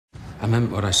I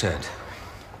meant what I said.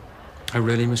 I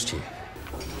really missed you.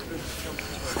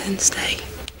 Well, then stay.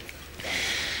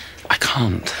 I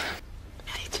can't.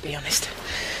 To be honest,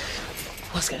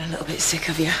 I was getting a little bit sick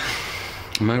of you.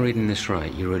 Am I reading this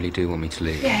right? You really do want me to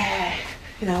leave? Yeah.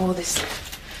 You know, all this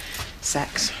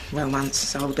sex, romance,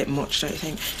 it's all a bit much, don't you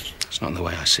think? It's not the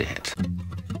way I see it.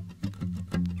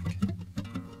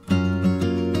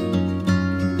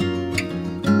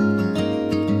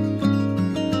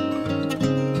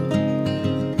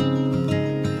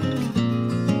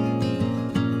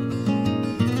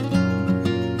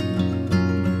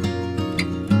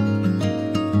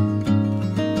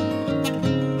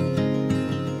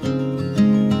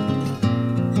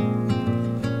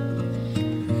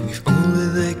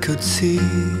 Could see,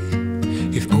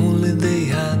 if only they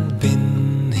had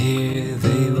been here,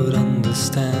 they would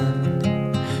understand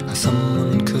how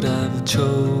someone could have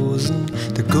chosen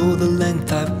to go the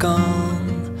length I've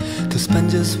gone, to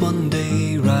spend just one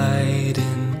day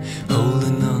riding,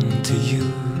 holding on to you.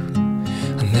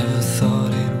 I never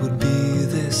thought it would be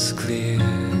this clear.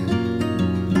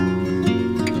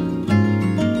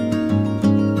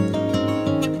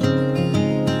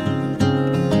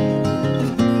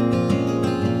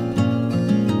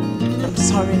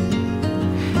 Sorry.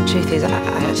 Truth is, I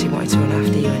actually wanted to run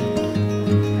after you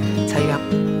and tell you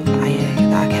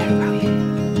that I care about